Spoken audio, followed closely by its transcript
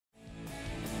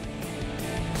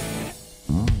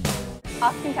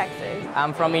Austin, Texas.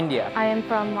 I'm from India. I am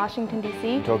from Washington,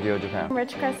 D.C. Tokyo, Japan.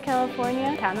 Ridgecrest,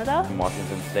 California. Canada. From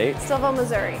Washington State. Silva,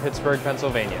 Missouri. Pittsburgh,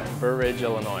 Pennsylvania. Burr Ridge,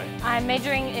 Illinois. I'm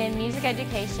majoring in music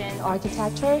education,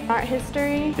 Architecture. Art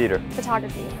history. Theater.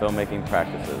 Photography. Filmmaking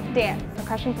practices. Dance.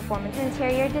 Percussion performance.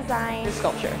 interior design,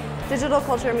 Sculpture. Digital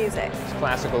culture music.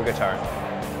 Classical guitar.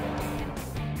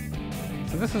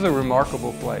 So this is a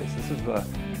remarkable place. This is the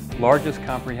largest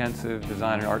comprehensive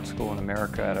design and art school in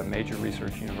America at a major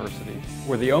research university.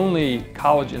 We're the only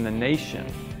college in the nation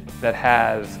that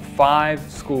has 5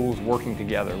 schools working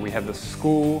together. We have the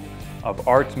School of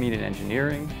Arts, Media and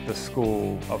Engineering, the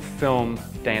School of Film,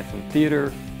 Dance and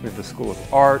Theater, we have the School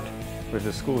of Art, we have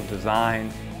the School of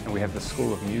Design, and we have the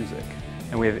School of Music.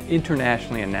 And we have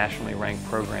internationally and nationally ranked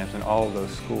programs in all of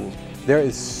those schools. There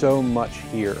is so much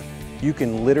here. You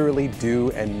can literally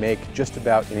do and make just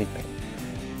about anything.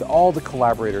 All the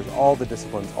collaborators, all the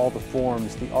disciplines, all the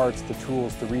forms, the arts, the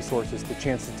tools, the resources, the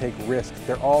chance to take risks,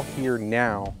 they're all here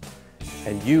now.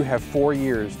 And you have 4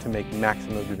 years to make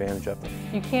maximum advantage of them.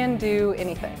 You can do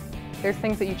anything. There's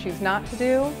things that you choose not to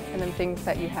do, and then things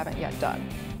that you haven't yet done.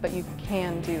 But you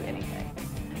can do anything.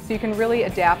 So you can really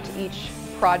adapt each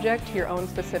project to your own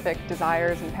specific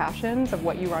desires and passions of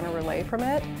what you want to relay from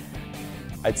it.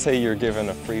 I'd say you're given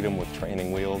a freedom with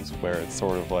training wheels where it's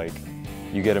sort of like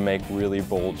you get to make really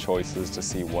bold choices to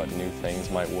see what new things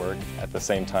might work. At the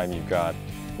same time, you've got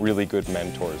really good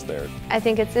mentors there. I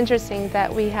think it's interesting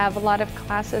that we have a lot of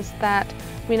classes that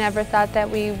we never thought that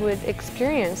we would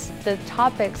experience. The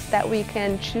topics that we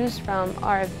can choose from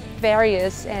are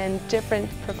various and different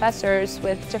professors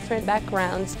with different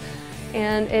backgrounds,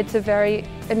 and it's a very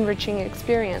enriching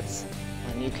experience.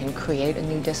 You can create a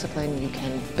new discipline, you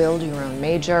can build your own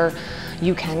major,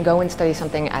 you can go and study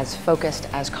something as focused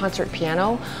as concert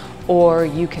piano, or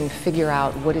you can figure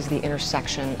out what is the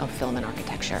intersection of film and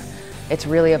architecture. It's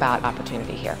really about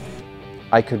opportunity here.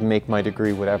 I could make my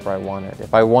degree whatever I wanted.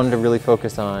 If I wanted to really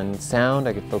focus on sound,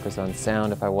 I could focus on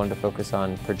sound. If I wanted to focus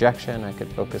on projection, I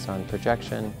could focus on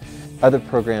projection. Other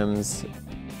programs,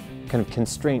 kind of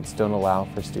constraints don't allow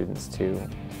for students to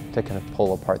kind of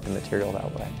pull apart the material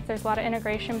that way. There's a lot of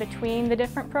integration between the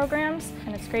different programs,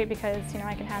 and it's great because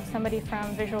I can have somebody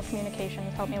from visual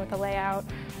communications help me with the layout,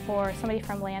 or somebody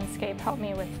from landscape help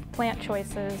me with plant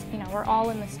choices. We're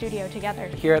all in the studio together.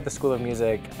 Here at the School of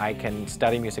Music, I can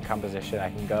study music composition.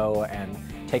 I can go and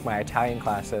take my Italian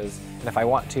classes, and if I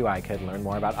want to, I could learn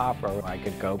more about opera, or I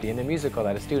could go be in a musical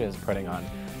that a student is putting on.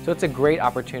 So it's a great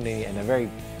opportunity and a very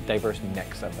diverse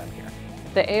mix of them here.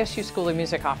 The ASU School of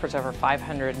Music offers over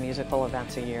 500 musical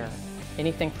events a year.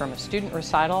 Anything from a student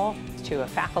recital to a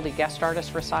faculty guest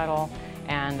artist recital,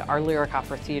 and our Lyric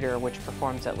Opera Theater, which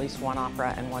performs at least 1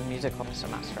 opera and 1 musical a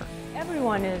semester.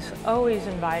 Everyone is always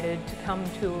invited to come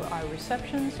to our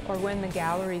receptions or when the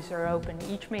galleries are open.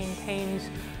 Each maintains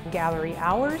gallery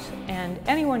hours, and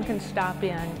anyone can stop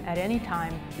in at any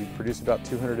time. We produce about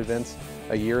 200 events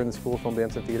a year in the School of Film,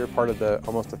 Dance and Theater, part of the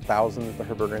almost 1,000 that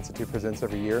the Herberger Institute presents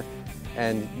every year.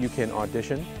 And you can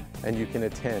audition and you can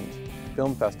attend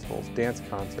film festivals, dance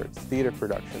concerts, theater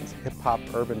productions, hip-hop,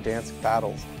 urban dance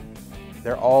battles.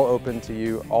 They're all open to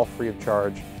you, all free of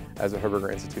charge as a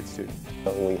Herberger Institute student.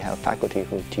 We have faculty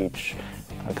who teach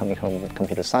coming from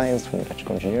computer science, from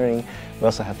electrical engineering. We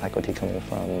also have faculty coming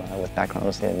from with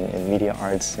backgrounds in media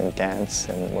arts and dance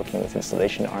and working with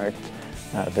installation art,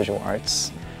 visual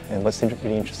arts. And what's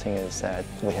really interesting is that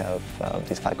we have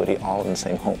these faculty all in the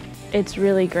same home. It's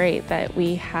really great that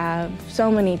we have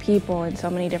so many people and so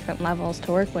many different levels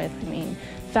to work with. I mean,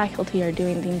 faculty are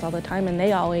doing things all the time, and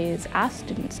they always ask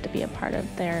students to be a part of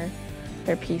their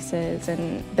pieces,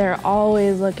 and they're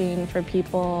always looking for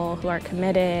people who are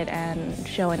committed and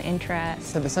show an interest.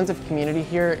 So the sense of community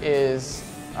here is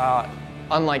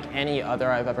unlike any other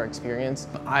I've ever experienced.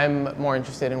 I'm more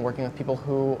interested in working with people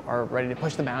who are ready to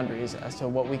push the boundaries as to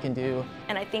what we can do.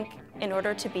 And I think in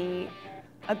order to be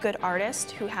a good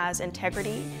artist who has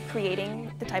integrity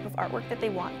creating the type of artwork that they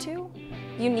want to,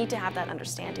 you need to have that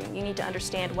understanding. You need to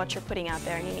understand what you're putting out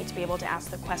there, and you need to be able to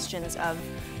ask the questions of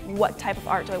what type of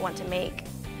art do I want to make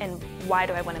and why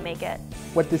do I want to make it.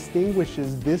 What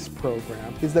distinguishes this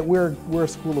program is that we're a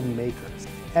school of makers.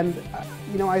 And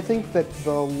I think that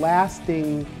the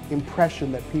lasting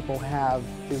impression that people have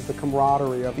is the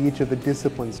camaraderie of each of the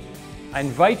disciplines. I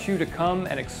invite you to come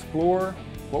and explore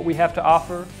what we have to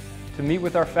offer, to meet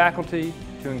with our faculty,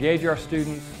 to engage our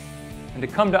students, and to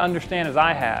come to understand, as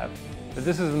I have, that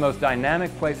this is the most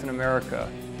dynamic place in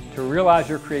America to realize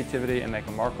your creativity and make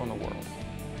a mark on the world.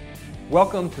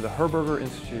 Welcome to the Herberger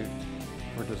Institute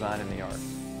for Design in the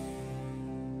Arts.